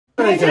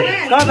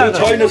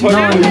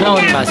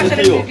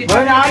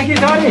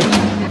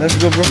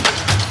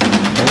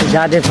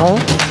जाँदैछौँ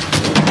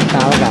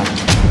कहाँ कहाँ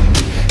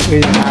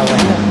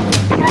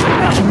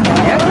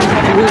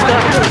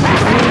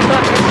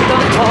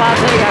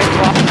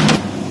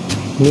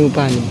न्यू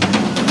पानी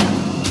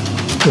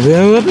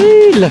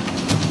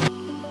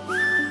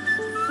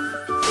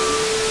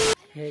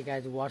Hey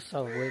guys, what's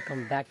up?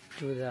 Welcome back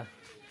to the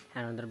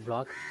another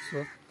vlog.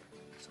 So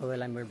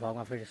सबैलाई मेरो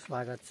भ्लगमा फेरि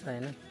स्वागत छ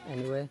हैन.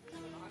 एनीवे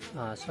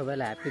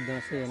सबैलाई ह्यापी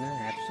दसैँ हैन.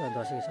 ह्यापी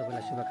दसैँ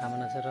सबैलाई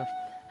शुभकामना छ र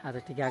आज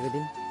टिकाको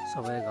दिन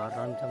सबै घर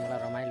रहन्छ. मलाई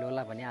रमाइलो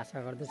होला भन्ने आशा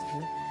गर्दछु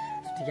हैन.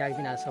 टिकाको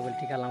दिन आज सबैले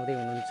टिका लाउँदै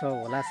हुनुहुन्छ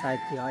होला. सायद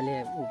अहिले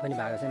उ पनि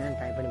भएको छैन,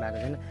 टाइम पनि भएको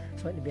छैन.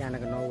 सबैले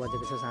बिहानको 9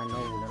 बजेको छ,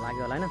 9:30 हुन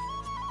लाग्यो होला हैन.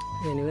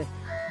 एनीवे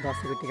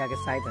दसैँको टिकाको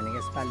सायद भनेको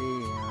यसपालि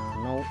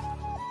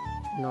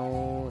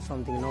 9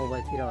 समथिङ 9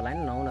 बजेतिर होला हैन.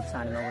 9 न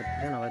 9:30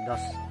 बजेतिर नभए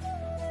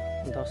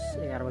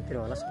 10-11 बजेतिर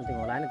होला समथिङ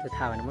होला हैन. त्यो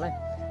थाहा भएन मलाई.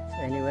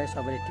 एनीवे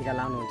सबैले टिका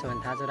लाउनुहुन्छ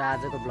भने थाहा छ र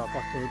आजको ब्लग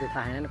कस्तो हुन्छ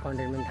थाहा छैन,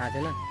 कन्टेन्ट पनि थाहा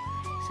छैन.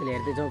 त्यसैले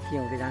हेर्दै जाउँ के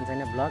हुँदै जान्छ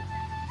हैन ब्लग.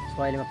 सो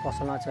अहिले म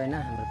पसलमा छु हैन.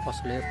 हाम्रो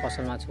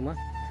पसलमा छु म.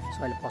 सो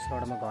अहिले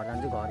पसलबाट म घर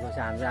जान्छु. घर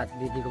गएपछि हाम्रो आज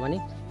दिदीको पनि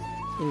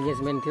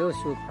इन्गेजमेन्ट थियो.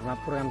 सो घरमा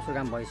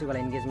प्रोग्राम भइसक्यो होला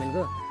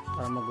इन्गेजमेन्टको.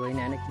 तर म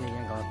गइनँ हैन किनकि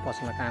यहाँ घर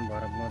पसलमा काम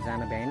भएर म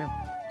जान भ्याइन.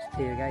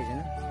 त्यही गाइज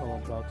हैन. अब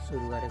ब्लग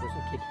सुरु गरेको छु.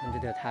 के हुन्छ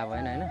त्यो थाहा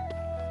भएन हैन.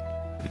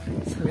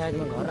 सो गाइज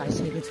म घर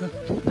आइसकेको छु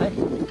है.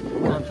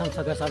 काम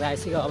सकेर सबै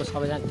आइसक्यो. अब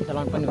सबैजना टिका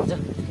लाउनु पनि हुन्छ.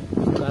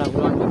 टिका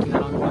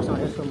लाउनुपर्छ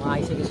भनेर सो म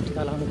आइसकेको छु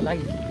टिका लाउनुको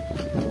लागि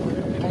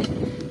है.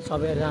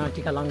 सबैजना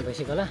टिका लाउनु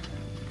भइसक्यो होला.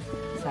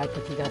 सायद त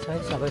टिका छ है.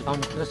 सबै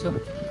लाउनुपर्छ. सो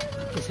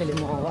त्यसैले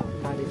म अब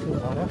जाँदैछु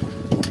घर.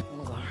 म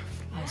घर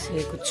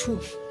आइसकेको छु.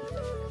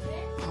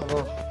 अब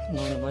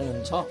नुहाउनु पनि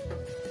हुन्छ.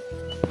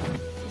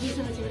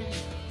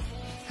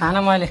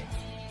 खाना मैले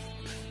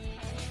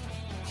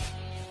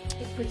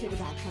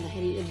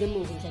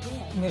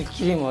मेरो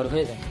क्रिमहरू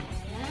खोइ त.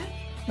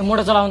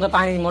 मोटर चलाउनु त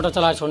पानी मोटर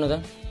चलाएर छोड्नु त.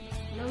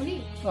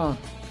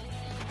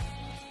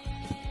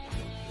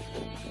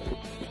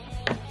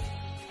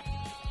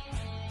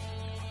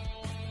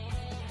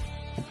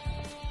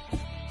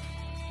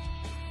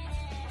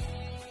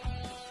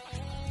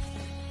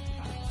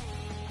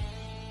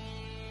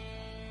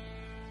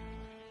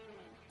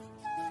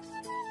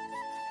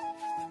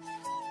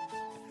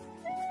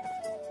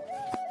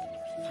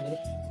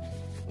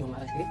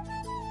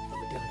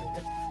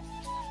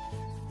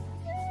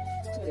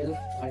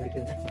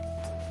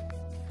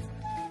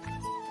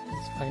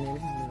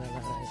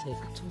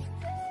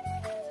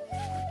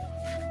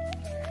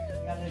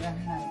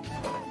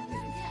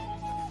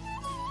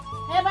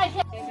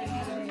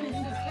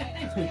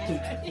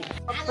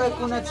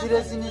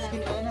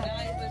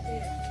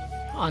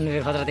 अनुवे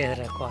खतरा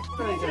देखेर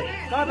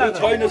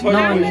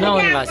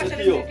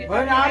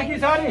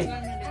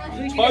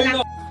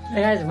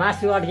कर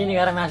मासु अड्किने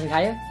गरेर मासु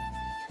खायो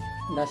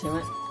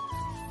दसैँमा.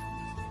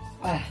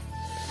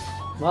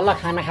 बल्ल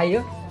खाना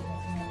खाइयो.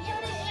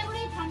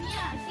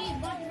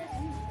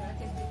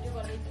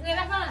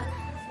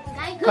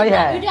 कति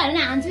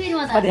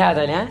खायो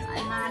तैँले?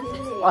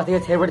 अस्तिको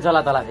छेरपट्टि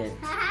चला तला फेरि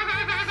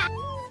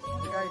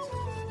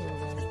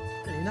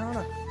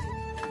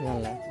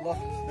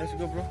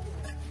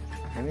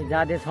हामी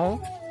जाँदैछौँ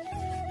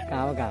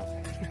कहाँ कहाँ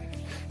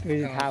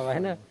त्यो थाहा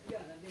भएन.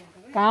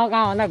 कहाँ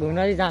भन्दा घुम्न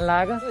चाहिँ जान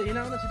लागेको.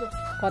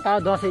 कता हो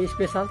दसैँ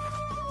स्पेसल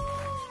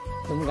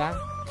घुमघा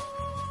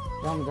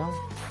रमझम.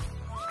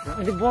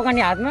 अनि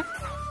बोकानी हातमा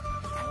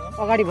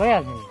अगाडि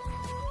भइहाल्छ नि.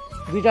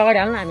 दुईवटा अगाडि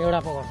हाल्नु. हामी एउटा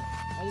पकाउनु.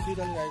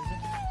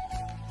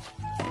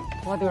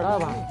 कतिवटा हो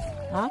भाइ?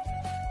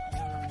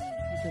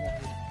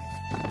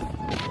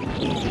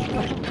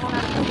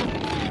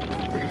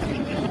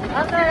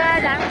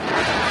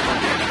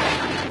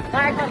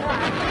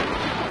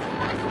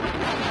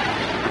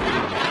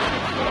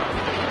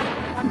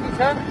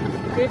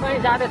 त्यही पनि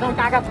जाँदैछौँ.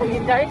 काका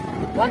पुगिन्छ है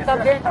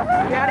गन्तव्य.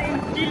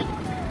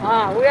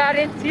 We are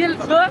in chill.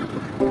 So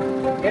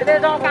हेर्दै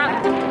जाउँ कहाँ.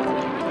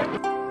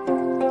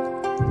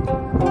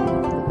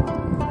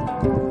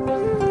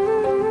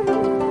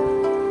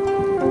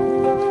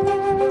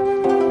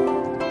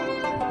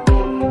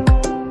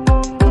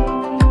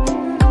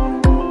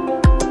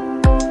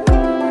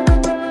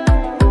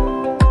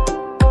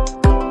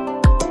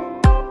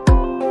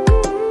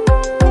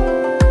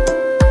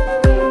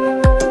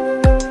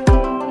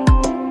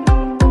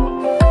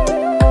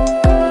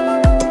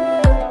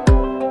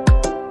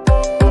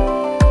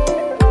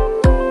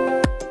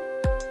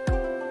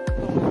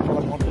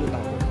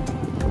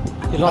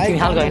 लचकिने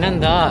खालको होइन नि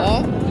त.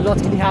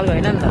 लचकिने खालको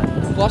होइन नि त.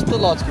 कस्तो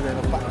लचकिँदैन?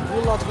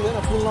 फुल लचकिँदैन.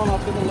 फुल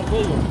नलचकिँदैन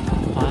कोही हो.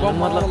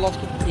 मतलब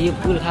यो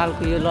फुल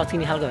खालको यो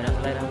लचकिने खालको होइन.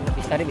 मलाई राम्रो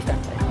बिस्तारै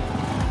चाहियो.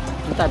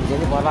 जुत्ता भिज्यो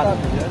नि बर्बाद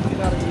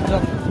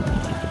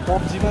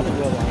पब्जीमा नि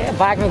गयो.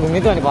 बाइकमा घुम्ने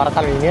त अनि भरत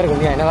तालमा हिँडेर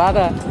घुम्ने होइन भए त.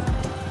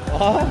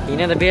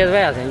 हिँडे त बेच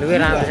भइहाल्छ नि. लुगे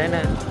राम्रो छैन.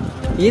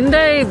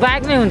 हिँड्दै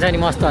बाइकमै हुन्छ नि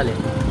मस्तले.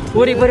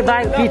 वरिपरि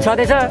बाइक पिच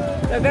छँदैछ.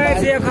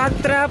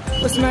 खतरा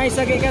उसमा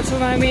आइसकेका छौँ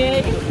हामी.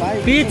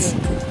 पिच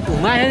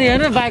माथि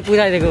हेर्नु बाइक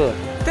कुदाइदिएको.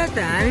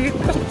 हामी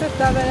कस्तो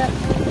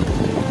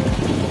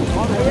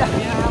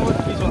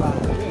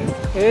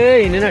ए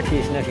हिँड्नु न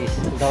ठिस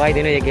दबाई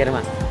दिनु एक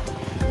गियरमा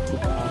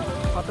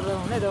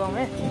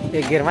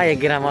एक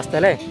गियरमा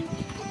मस्तले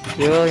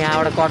यो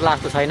यहाँबाट कट्ला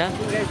जस्तो छैन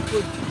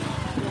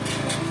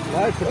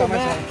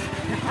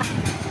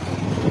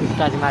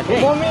माथि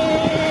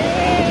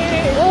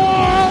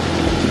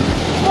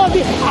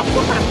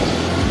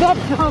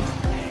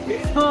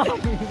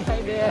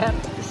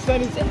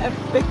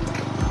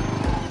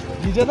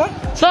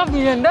सब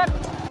भिजन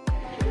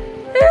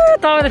ए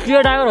तपाईँ त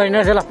प्योर ड्राइभर होइन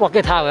रहेछ ल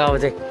पक्कै थाहा भयो अब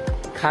चाहिँ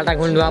खाल्टा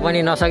गुन्डुवा पनि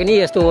नसक्ने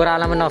यस्तो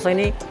ओह्रालोमा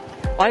नसक्ने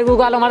अहिले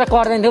उकालोमा त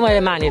गर्दैन थियो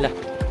मैले मानि ल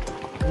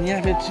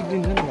यहाँ फेरि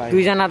चिप्लिन्छ नि भाइ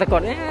दुईजना त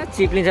ए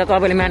चिप्लिन्छ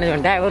तपाईँले म्यानेज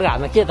भने ड्राइभरको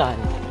हातमा के त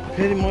अनि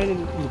फेरि मैले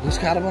घुस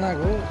खाएर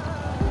बनाएको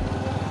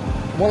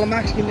मलाई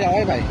मास्क किन्ने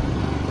है भाइ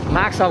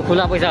मास्क अब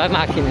खुला पैसा है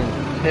मास्क किन्ने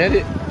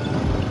फेरि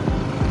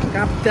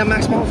त्यहाँ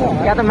मास्क पाउँछ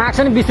त्यहाँ त मास्क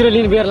नि 20 रुपियाँ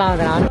लिनु बेर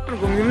लाउँदैन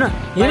घुम्यौँ न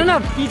हिँड्नु न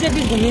पिछे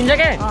घुमिन्छ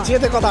क्या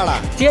चेते कताडा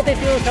चेते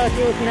त्यो छ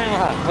त्यो कुनामा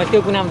छ म त्यो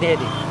कुनामा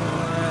देखेँ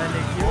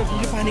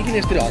यो पानी किन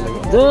यस्तरी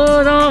हल्लेको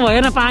जो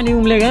भएन पानी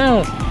उम्लेको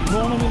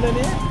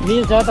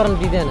मिल्छ तर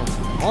दिँदैन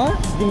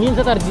मिल्छ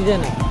तर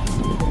दिँदैन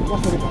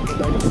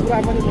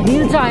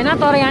मिल्छ होइन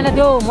तर यहाँ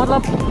त्यो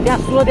मतलब त्यहाँ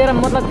सोधेर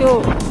मतलब त्यो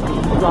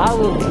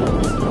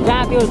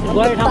जहाँ त्यो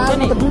गएर ठाउँ छ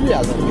नि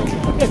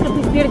त्यस्तो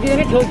पिकतिर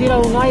दिँदैन छेउतिर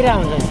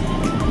नआइरहेको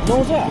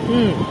हुन्छ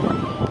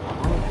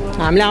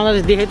हामीले आउँदा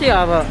चाहिँ देखेको थियो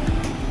अब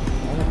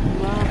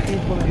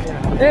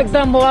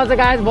एकदम बवाल छ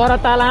गाइस भरत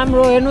ताल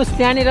हाम्रो हेर्नुहोस्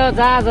त्यहाँनिर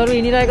जहाजहरू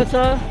हिँडिरहेको छ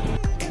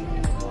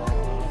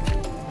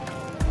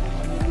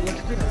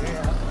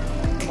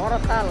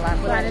भरत ताल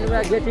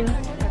गेटिङ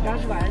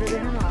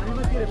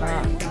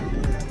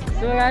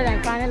हामी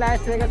पानी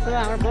लगाइसकेको छ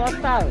हाम्रो भरत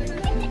ताल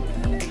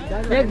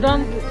एकदम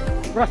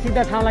प्रसिद्ध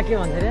ठाउँलाई के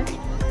भन्छ अरे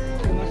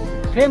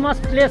famous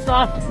place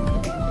of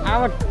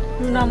our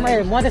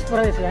Madhya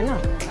Pradesh होइन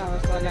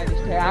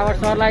our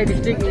Sarlahi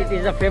district it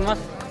is a famous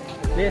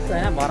place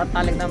होइन भरत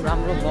ताल एकदम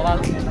राम्रो बवाल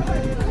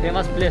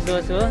फेमस प्लेस हो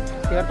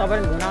त्यो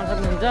तपाईँले घुम्न आउन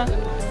सक्नुहुन्छ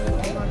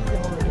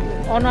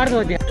अनुहार हो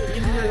त्यहाँ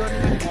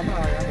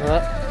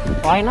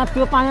होइन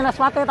त्यो पानीलाई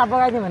स्वात्तै यता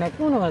बगाइदियो भने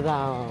कुन हो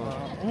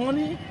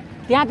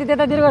त्यहाँ चाहिँ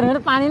त्यतातिर गऱ्यो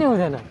भने पानी नै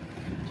हुँदैन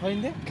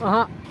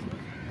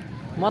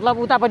मतलब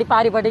उतापट्टि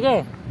पारिपट्टि के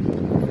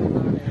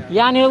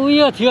यहाँनिर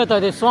उयो थियो त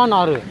त्यो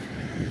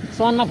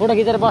सनमा फोटो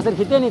खिचेर बसेर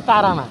खिच्यो नि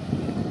तारामा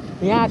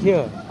यहाँ थियो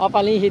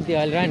अपाली खिच्थ्यो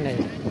अहिले रान्ड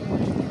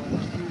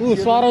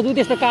सरोज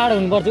त्यस्तो कार्ड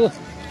हुनुपर्छ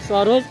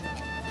सरोज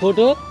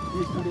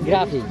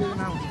फोटोग्राफी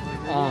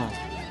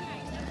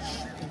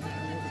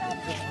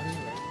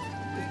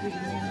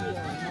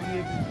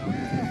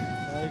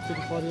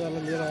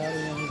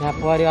यहाँ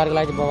परिवारको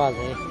लागि बवाल छ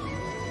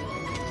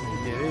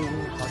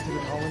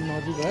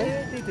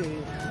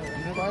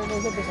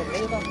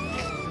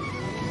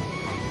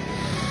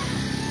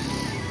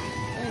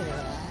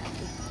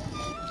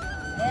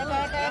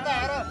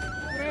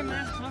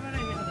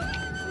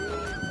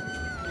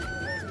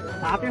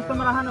हात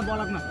यस्तोमा राख न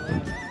बलकमा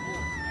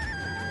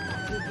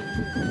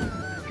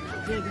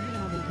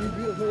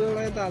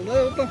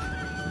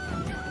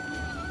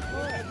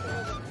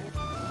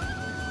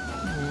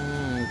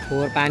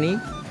फोहोर पानी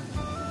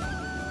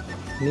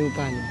न्यू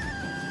पानी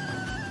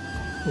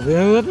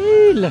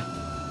ल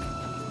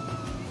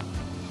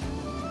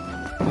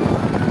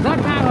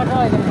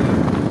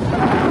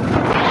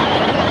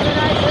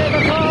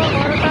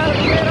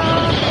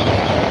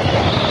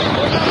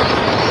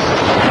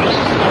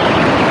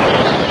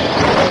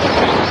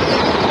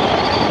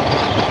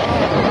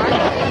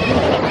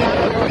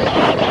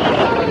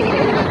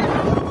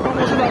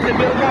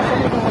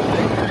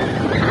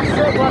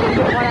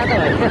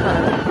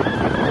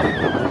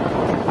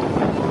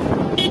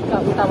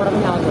उताबाट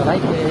पनि आउँछ होला है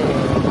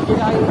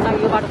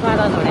यो बाटो कहाँ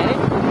जान्छ भने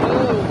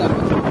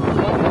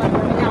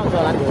पनि आउँछ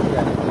होला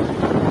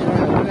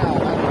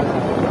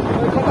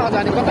कता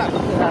जाने कता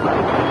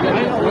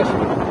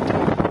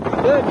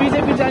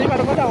बिजेपी जाने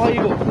बाटो कता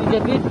अहिलेको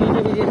बिजेपी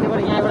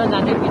यहाँबाट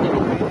जान्छ बिजेपी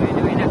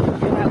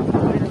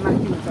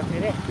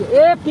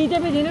ए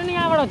बिजेपी दिनु नि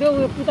यहाँबाट त्यो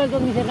पुतल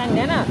चोक मिसेर जाने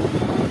थिएन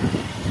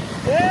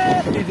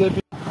बिजेपी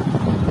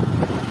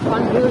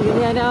कन्फ्युज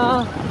हुने होइन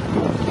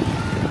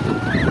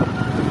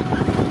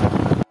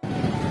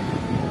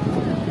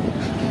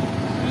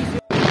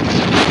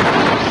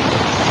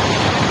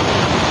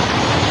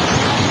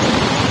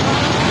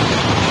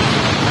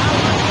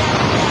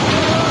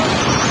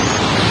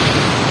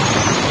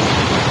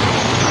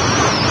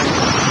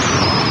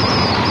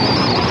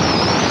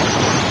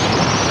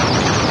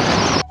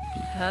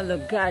हेलो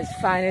गाइस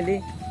फाइनली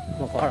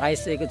म घर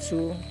आइसकेको छु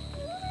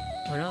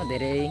होइन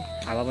धेरै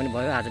हावा पनि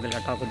भयो आज बेलुका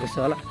टाउको दुख्छ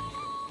होला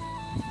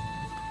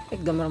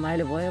एकदम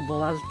रमाइलो भयो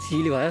बवाल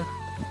चिल भयो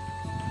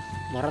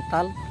भरत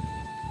ताल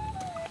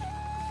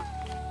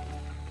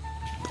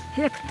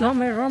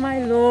एकदमै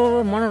रमाइलो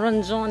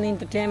मनोरञ्जन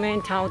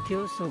इन्टरटेनमेन्ट ठाउँ थियो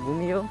सो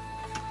घुमियो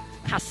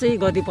खासै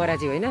गति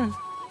परेको थियो होइन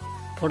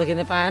फोटो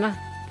खिच्न पाएन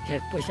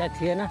पैसा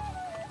थिएन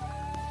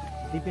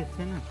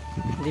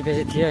दिपेश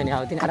थियो नि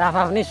अब तिनीहरू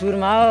आफ्नै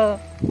सुरमा हो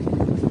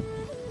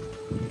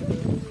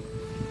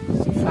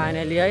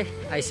फाइनली है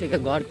आइसक्यो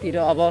घरतिर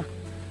अब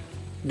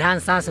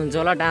डान्स सान्स हुन्छ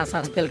होला डान्स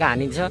सान्स बेलुका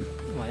हानिन्छ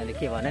मैले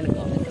के भने नि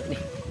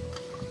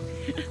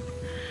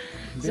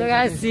so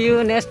guys C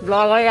you next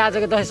blog है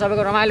आजको दसैँ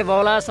सबैको रमाइलो भयो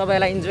होला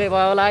सबैलाई इन्जोय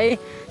भयो होला है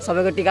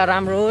सबैको टिका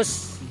राम्रो होस्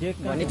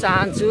भनी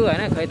चाहन्छु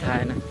होइन खै थाहा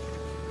होइन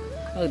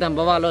एकदम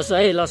बवाल होस्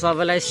है ल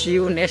सबैलाई सी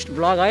यू नेक्स्ट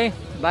ब्लग है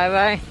by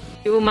by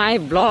to my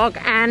blog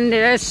and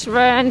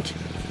restaurant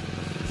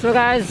so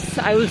guys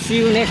I will see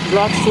you next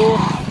blog so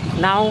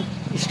now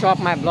stop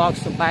my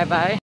blog so by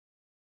by